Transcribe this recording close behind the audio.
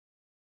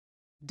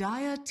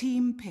Dire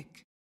team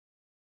pick.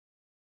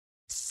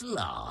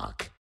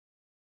 Slog.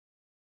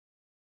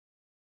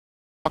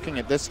 Talking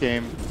at this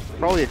game,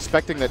 probably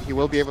expecting that he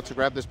will be able to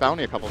grab this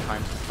bounty a couple of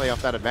times to play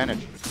off that advantage.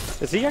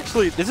 Is he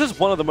actually? This is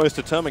one of the most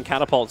determined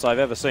catapults I've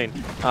ever seen.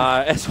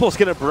 S4's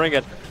going to bring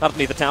it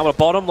underneath the tower.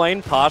 Bottom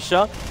lane,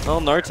 Pasha. Oh,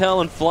 No-Tail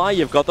and Fly,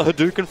 you've got the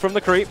Hadouken from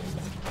the creep.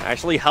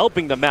 Actually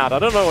helping them out. I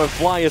don't know if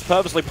Fly is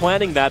purposely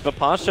planning that, but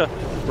Pasha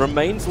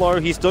remains low.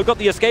 He's still got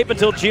the escape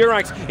until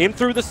Jirax in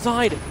through the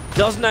side.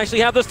 Doesn't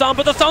actually have the stun,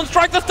 but the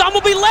Sunstrike, the stun will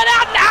be let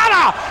out.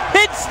 Nana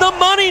hits the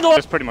money.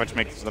 This pretty much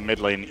makes the mid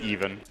lane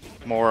even,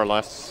 more or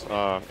less.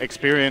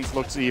 Experience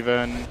looks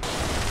even.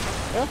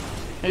 Yeah,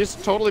 he's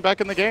totally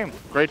back in the game.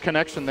 Great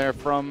connection there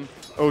from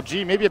OG.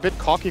 Maybe a bit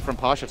cocky from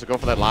Pasha to go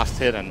for that last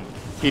hit, and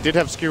he did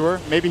have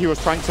Skewer. Maybe he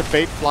was trying to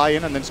bait Fly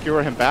in and then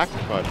Skewer him back,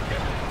 but...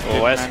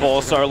 Oh,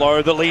 S4 so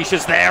low, the leash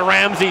is there,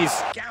 Ramses.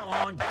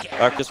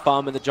 Just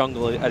farm in the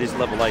jungle at his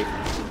level 8.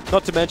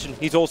 Not to mention,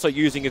 he's also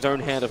using his own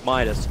hand of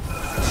Midas.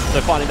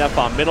 So finding that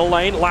farm. Middle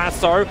lane,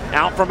 Lasso,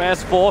 out from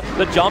S4.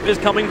 The jump is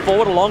coming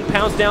forward, a long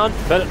pounce down,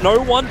 but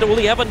no one will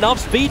he have enough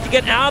speed to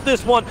get out of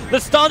this one. The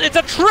stun, it's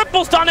a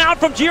triple stun out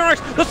from Jirax.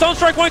 The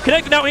Sunstrike won't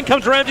connect, now in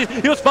comes Ramses.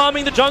 He was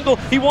farming the jungle,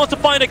 he wants to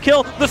find a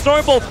kill. The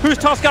Snowball, who's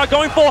Tuskar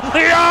going for?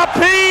 The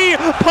RP!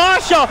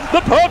 Pasha,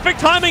 the perfect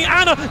timing.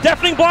 Anna,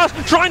 deafening blast,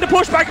 trying to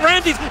push back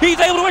Ramses. He's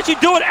able to actually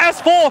do it.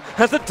 S4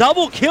 has a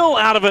double kill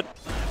out of it.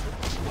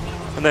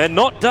 And they're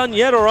not done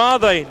yet, or are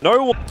they?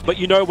 No, but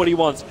you know what he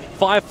wants.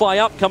 Firefly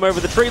up, come over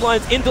the tree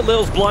lines into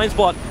Lil's blind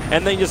spot,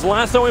 and then just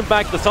lasso him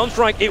back. The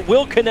Sunstrike, it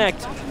will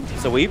connect.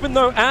 So even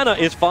though Anna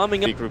is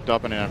farming... He grouped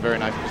up and in a very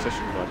nice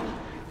position, but...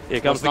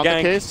 Here comes the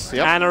gank.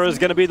 Yep. Anna is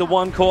going to be the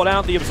one caught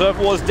out. The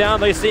Observer was down.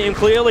 They see him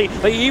clearly.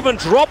 They even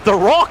drop the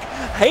rock.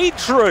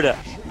 Hatred.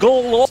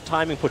 Goal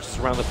timing puts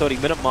us around the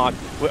 30-minute mark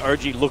where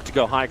OG looked to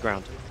go high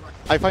ground.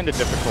 I find it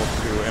difficult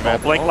to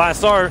imagine. Blink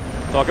Lasso.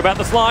 Talk about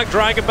the Slug.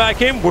 Dragon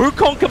back in.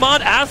 Wukong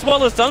command as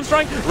well as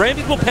Sunstrike.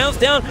 Ramses will pounce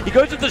down. He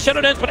goes into the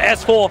Shadow Dance, but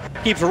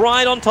S4 keeps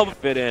right on top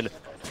of it in.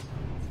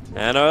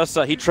 And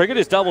Ursa, he triggered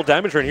his double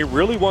damage and he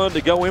really wanted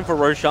to go in for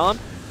Roshan.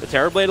 The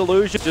Terrorblade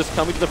illusion just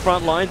coming to the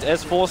front lines.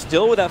 S4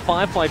 still with that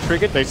Firefly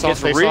triggered. They saw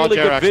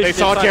Jirax. They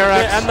saw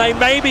Jirax.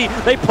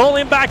 And they pull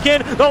him back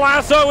in. The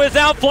lasso is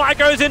out. Fly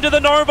goes into the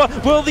Nova.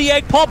 Will the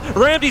egg pop?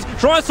 Ramses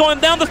tries to slow him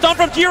down. The stun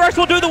from Jirax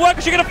will do the work.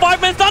 She get a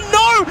 5-man stun.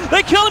 No!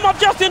 They kill him off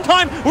just in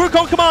time.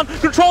 Wukong command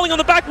controlling on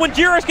the back when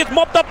Jirax gets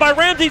mopped up by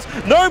Ramses.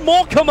 No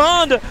more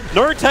command.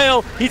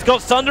 No-Tail. He's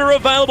got Sunder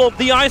available.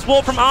 The Ice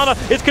Wall from Ana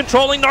is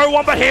controlling no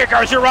one, but here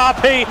goes your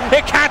RP.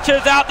 It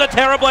catches out the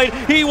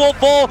Terrorblade. He will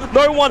fall.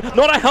 No one.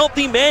 Not a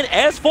healthy man.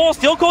 S4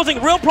 still causing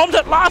real problems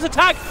at last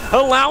attack,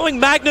 allowing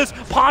Magnus.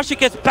 Pasha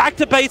gets back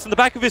to base in the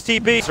back of his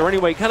TP. So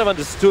anyway, he kind of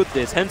understood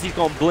this, hence he's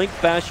gone Blink,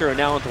 Basher, and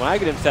now onto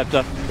Aghanim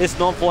Scepter. It's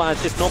not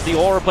Flash, it's not the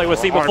Aura play we've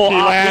seen before.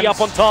 RP up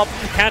on top,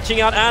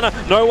 catching out Anna.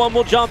 No one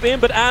will jump in,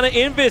 but Anna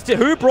invested.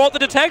 Who brought the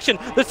detection?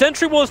 The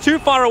sentry was too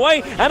far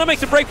away. Anna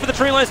makes a break for the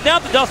tree lines. Now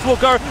the dust will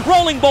go.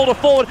 Rolling boulder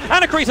forward.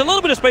 Anna creates a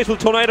little bit of space with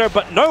Tornado,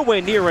 but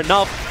nowhere near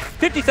enough.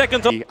 50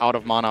 seconds out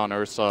of mana on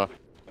Ursa.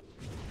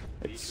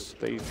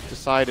 They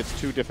decide it's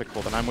too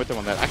difficult, and I'm with them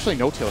on that. Actually,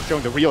 No-Tail is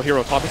showing the real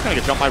hero top. He's going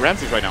to get jumped by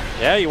Ramses right now.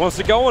 Yeah, he wants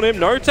to go on him.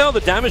 No-Tail, the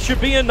damage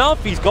should be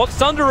enough. He's got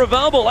Sunder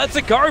available. Let's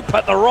it go.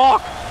 Put the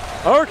rock.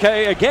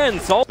 Okay, again,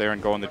 Sol. There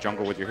and go in the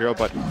jungle with your hero,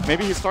 but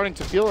maybe he's starting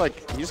to feel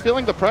like he's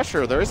feeling the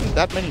pressure. There isn't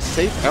that many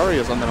safe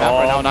areas on the map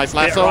right now. Nice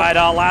lasso. Right,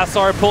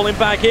 Lasso pulling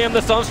back in.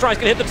 The Sunstrike's going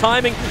to hit the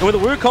timing. And with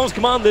the Wukong's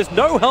command, there's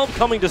no help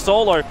coming to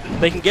Solo.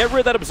 They can get rid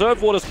of that Observer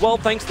Ward as well,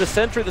 thanks to the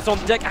sentry that's on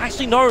the deck.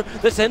 Actually, no,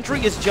 the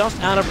sentry is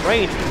just out of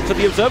range. So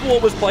the Observer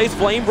Ward was placed.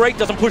 Flame Break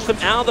doesn't push them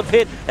out of the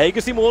pit.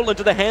 Aegis Immortal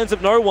into the hands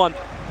of no one.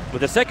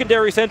 With the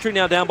secondary sentry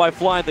now down by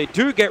Fly, they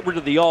do get rid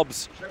of the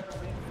Obs.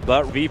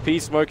 But VP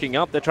smoking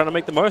up. They're trying to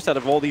make the most out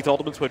of all these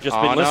ultimates we've just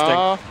been listing.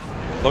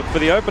 Look for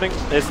the opening.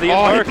 There's the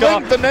Invoker. He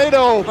blinked the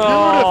NATO.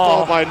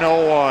 Beautiful by no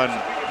one.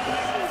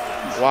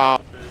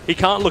 Wow. He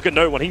can't look at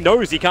no one. He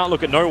knows he can't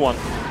look at no one.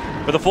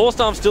 But the Force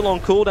Arm's still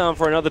on cooldown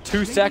for another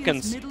 2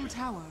 seconds.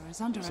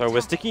 So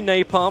we're sticking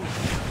Napalm.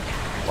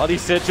 Bloody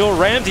Sigil.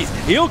 Ramses,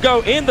 he'll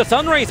go in. The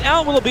Sunray's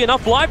out. Will it be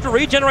enough life to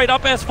regenerate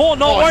up S4?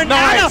 No,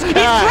 nice. He's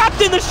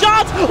trapped in the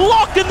shards,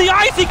 locked in the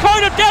icy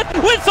cone of death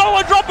with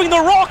Solo dropping the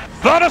rock.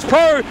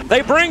 Virtus.pro,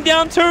 they bring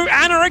down 2.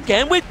 Anna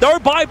again with no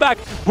buyback.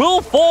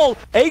 Will fall.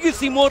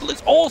 Aegis Immortal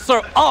is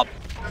also up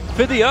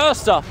for the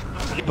Ursa.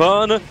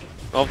 Burn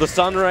of the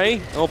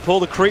Sunray. They'll pull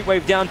the creep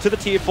wave down to the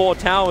tier 4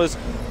 towers.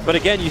 But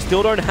again, you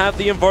still don't have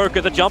the Invoker.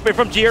 The jump in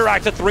from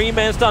Jirax, a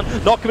 3-man stun.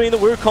 Not coming in the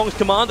Wukong's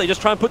command. They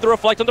just try and put the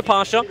Reflect onto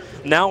Pasha.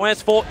 Now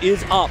S4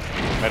 is up.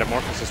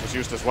 Metamorphosis was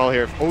used as well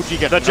here. If OG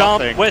gets the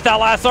jump with that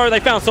lasso, they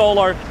found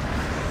Solo.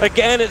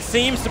 Again, it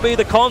seems to be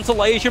the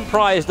consolation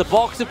prize, the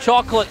box of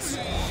chocolates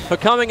for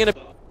coming in a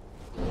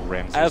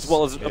Ramses as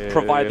well as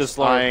provide the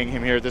slow. Eyeing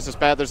him here. This is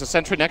bad. There's a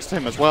sentry next to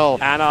him as well.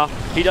 Anna,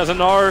 he doesn't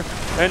know.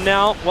 And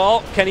now,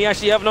 well, can he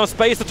actually have enough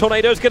space? The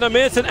Tornado's going to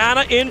miss. And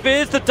Anna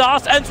invis the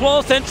dust as well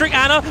as sentry.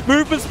 Anna,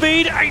 movement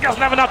speed. He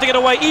doesn't have enough to get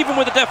away, even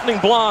with a deafening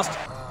blast.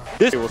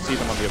 This we'll see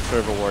them on the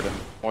observer ward, and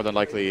more than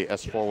likely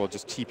S4 will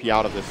just TP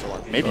out of this,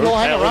 or maybe he'll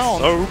hang around.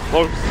 So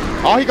close.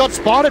 Oh, he got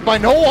spotted by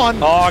no one.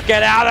 Oh,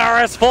 get out of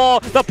there,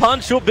 S4. The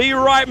punch will be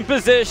right in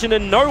position,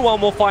 and no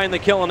one will find the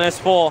kill on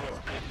S4.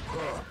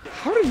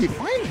 How did he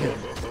find him?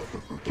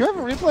 Do you have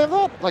a replay of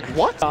that? Like,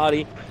 what?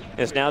 Party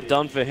is now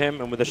done for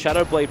him, and with the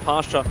Shadow Blade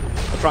Pasha,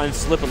 they'll try and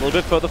slip a little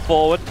bit further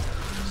forward.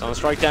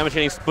 Sunstrike damage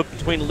getting split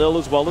between Lil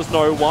as well as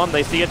No One.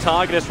 They see a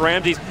target as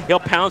Ramses. He'll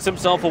pounce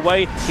himself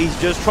away. He's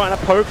just trying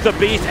to poke the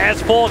beast.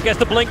 S4 gets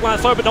the Blink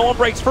Lasso, but no one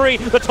breaks free.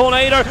 The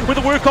Tornado with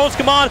the Wukong's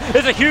command.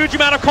 There's a huge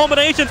amount of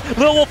combinations.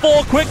 Lil will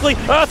fall quickly.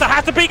 Ursa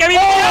has to peek. I mean,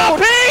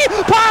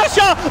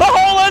 Pasha! A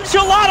whole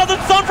enchilada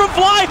that's done from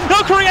Fly.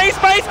 They'll create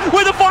space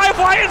with the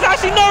Firefly. It's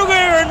actually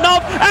nowhere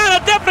enough.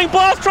 Anna deafening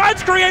blast tries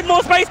to create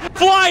more space.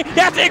 Fly,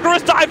 yes,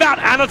 Icarus dive out.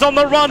 Anna's on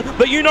the run,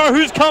 but you know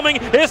who's coming.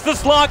 It's the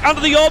Slark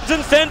under the Obs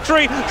and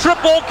Sentry.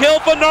 Triple kill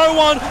for No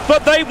One,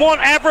 but they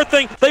want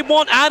everything. They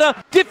want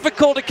Anna.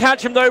 Difficult to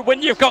catch him though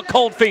when you've got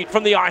cold feet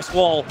from the ice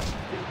wall.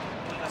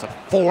 It's a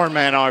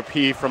 4-man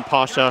RP from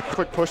Pasha.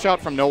 Quick push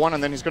out from No One,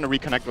 and then he's going to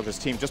reconnect with his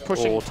team. Just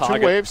pushing 2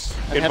 waves.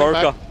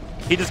 Invoker.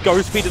 He just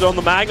ghost speeded on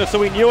the Magnus,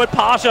 so he knew it.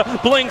 Pasha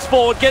blinks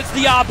forward, gets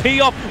the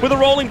RP off with a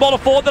rolling ball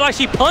of forward that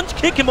actually punch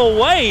kick him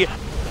away.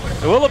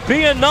 Will it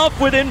be enough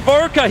with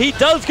Invoker? He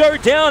does go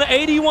down.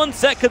 81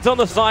 seconds on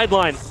the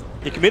sideline.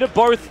 He committed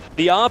both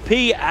the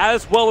RP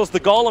as well as the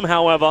Golem,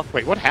 however.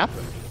 Wait, what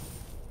happened?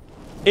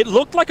 It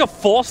looked like a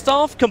Force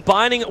Staff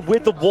combining it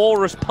with the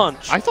Walrus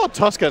Punch. I thought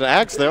Tusk had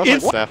Axe there. I was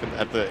like, what happened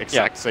at the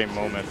exact same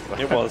moment?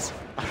 It was.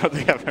 I don't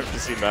think I've ever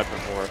seen that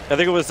before. I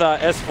think it was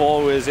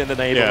S4 was in the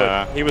neighborhood.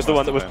 Yeah, he was the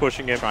one that was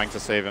pushing him. Trying to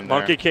save him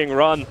Monkey there. King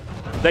run.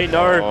 They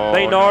know,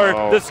 they know.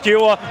 No. The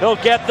skewer, he'll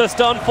get the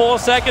stun. 4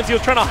 seconds. He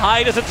was trying to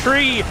hide as a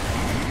tree.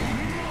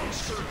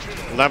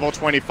 Level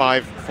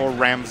 25 for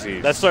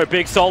Ramses. That's so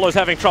big. Solo's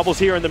having troubles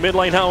here in the mid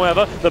lane,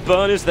 however. The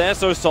burn is there,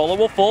 so Solo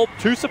will fall.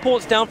 2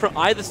 supports down from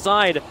either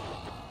side.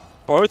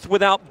 Both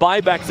without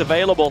buybacks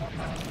available.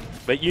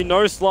 But you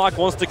know Slark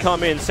wants to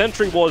come in.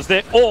 Sentry Wars,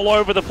 they're all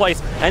over the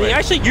place. And he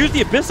actually used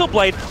the Abyssal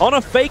Blade on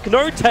a fake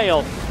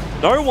No-Tail.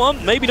 No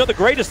One, maybe not the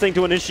greatest thing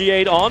to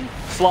initiate on.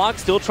 Slark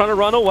still trying to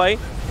run away.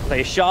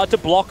 They shard to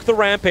block the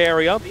ramp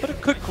area, but a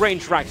quick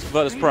range tracks for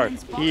Virtus.pro.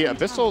 He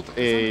Abyssalled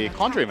a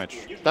Conjure image.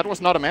 That was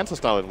not a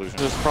Manta-style illusion.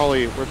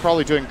 We're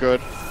probably doing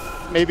good.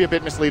 Maybe a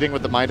bit misleading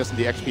with the Midas and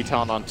the XP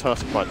talent on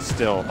Tusk, but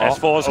still.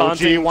 S4's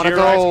hunting. Wanna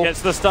go.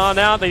 Gets the stun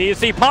out. They need to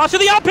see Pasha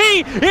the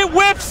RP. It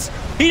whips.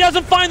 He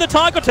doesn't find the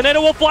target. Tornado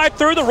will fly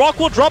through. The Rock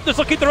will drop. This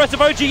will keep the rest of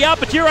OG out.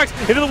 But T-Rex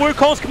into the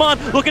Wukong's command,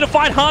 looking to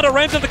fight harder.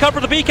 Rams at the cover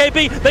of the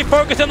BKB. They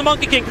focus on the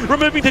Monkey King,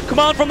 removing the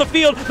command from the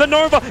field. The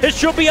Nova, it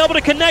should be able to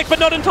connect, but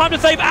not in time to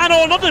save Anna,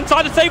 or not in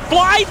time to save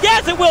Fly.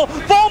 Yes, it will.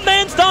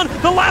 4-man stun.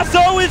 The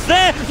lasso is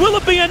there. Will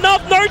it be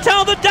enough?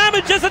 No-Tail, the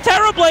damage as a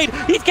Terror Blade.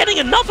 He's getting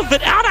enough of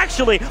it out,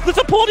 actually. The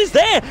support is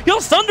there.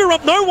 He'll sunder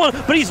up No One,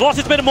 but he's lost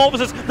his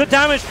Metamorphosis. The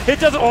damage, it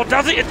doesn't, or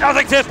does it? It does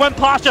exist when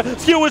Pasha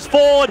skewers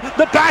forward.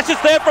 The bash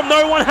is there from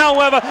No One,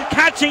 however,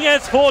 catching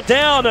S4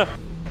 down.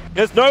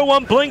 As No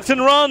One blinks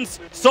and runs,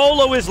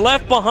 Solo is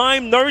left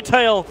behind.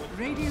 No-Tail.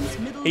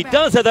 He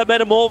does have that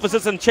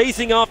Metamorphosis, and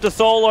chasing after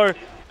Solo.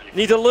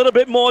 Needs a little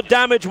bit more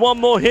damage. 1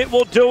 more hit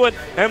will do it,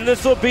 and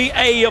this will be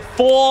a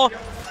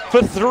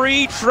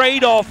 4-for-3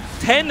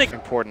 trade-off. 10.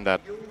 Important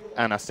that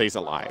Anna stays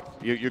alive.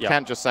 You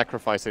can't just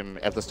sacrifice him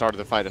at the start of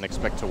the fight and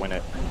expect to win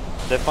it.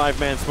 That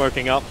 5-man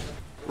smoking up.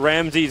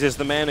 Ramses is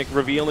the man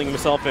revealing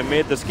himself in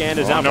mid. The scan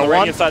is out No from the ring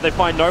One. inside. They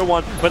find No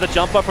One with a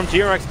jump up from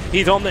T-Rex.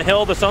 He's on the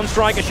hill. The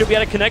Sunstriker should be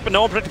able to connect, but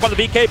no one protected by the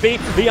BKB.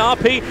 The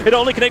RP, it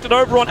only connected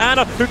over on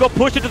Anna, who got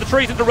pushed into the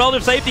trees into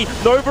relative safety.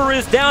 Nova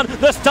is down.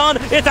 The stun,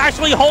 it's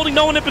actually holding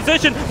No One in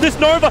position. This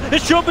Nova,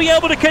 it should be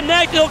able to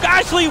connect. It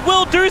actually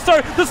will do so.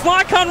 The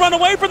Slark can't run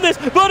away from this.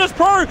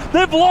 Virtus.pro,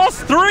 they've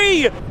lost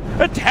 3.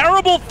 A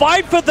terrible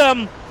fight for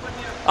them.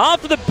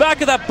 After the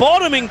back of that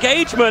bottom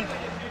engagement,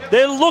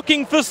 they're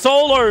looking for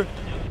Solo.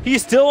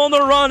 He's still on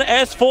the run.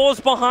 S4's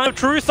behind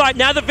True Sight.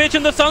 Now the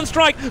Vision, the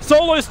Sunstrike.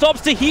 Solo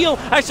stops to heal.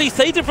 Actually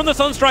saves it from the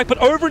Sunstrike, but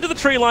over into the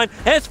tree line.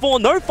 S4,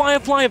 no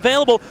Firefly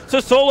available. So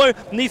Solo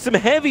needs some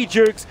heavy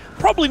jukes.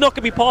 Probably not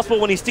going to be possible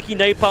when he's sticky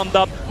napalmed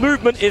up.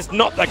 Movement is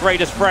not the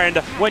greatest friend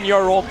when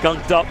you're all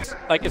gunked up.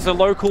 Like, it's a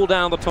low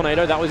cooldown, the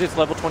Tornado. That was its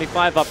level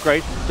 25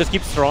 upgrade. Just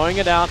keeps throwing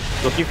it out,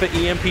 looking for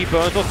EMP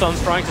burns or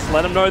Sunstrikes. Just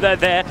let them know they're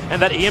there.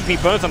 And that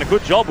EMP burns done a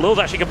good job. Lil's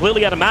actually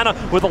completely out of mana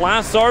with the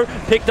lasso.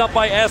 Picked up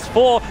by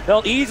S4.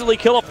 They'll easily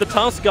kill off the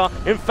Tusker.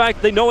 In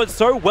fact, they know it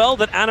so well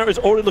that Anna is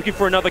already looking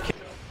for another kill.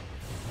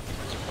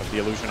 The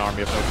Illusion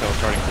Army of No-Tail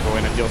starting to go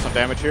in and deal some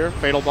damage here.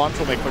 Fatal Bonds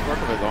will make quick work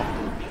of it though.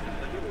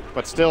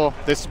 But still,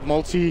 this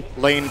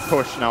multi-lane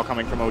push now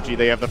coming from OG.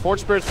 They have the Forge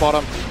Spirits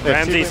bottom.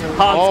 Ramses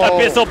hunts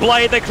Abyssal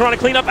Blade. They're trying to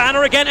clean up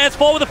Anna again.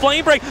 S4 with a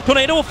Flame Break.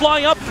 Tornado will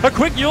fly up. A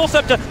quick Yule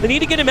Scepter. They need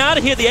to get him out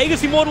of here. The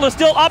Aegis Immortal is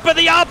still up at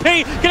the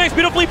RP. Connects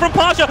beautifully from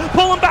Pasha.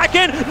 Pull him back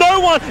in. No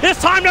one.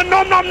 It's time to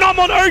nom nom nom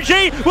on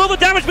OG. Will the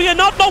damage be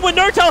enough? Not with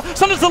No-Tell.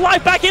 Summons the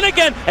life back in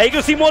again.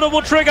 Aegis Immortal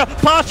will trigger.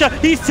 Pasha,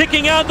 he's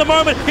ticking out at the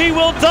moment. He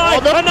will die.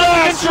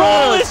 Another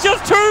control. It's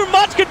just too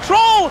much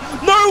control.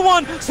 No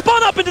one.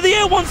 Spun up into the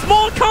air once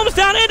more. Comes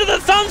down into the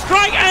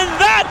Sunstrike, and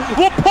that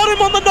will put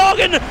him on the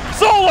noggin.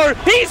 Solo.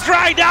 He's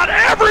dragged out.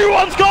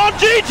 Everyone's gone.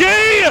 GG.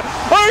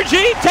 OG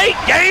take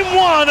game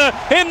 1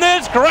 in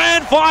this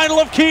grand final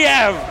of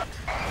Kiev.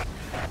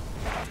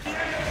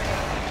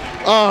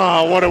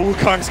 Oh, what a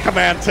Wukong's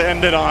command to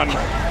end it on,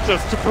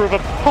 just to prove a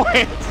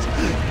point.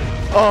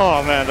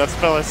 Oh man, that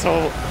spell is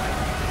so...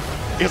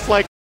 It's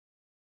like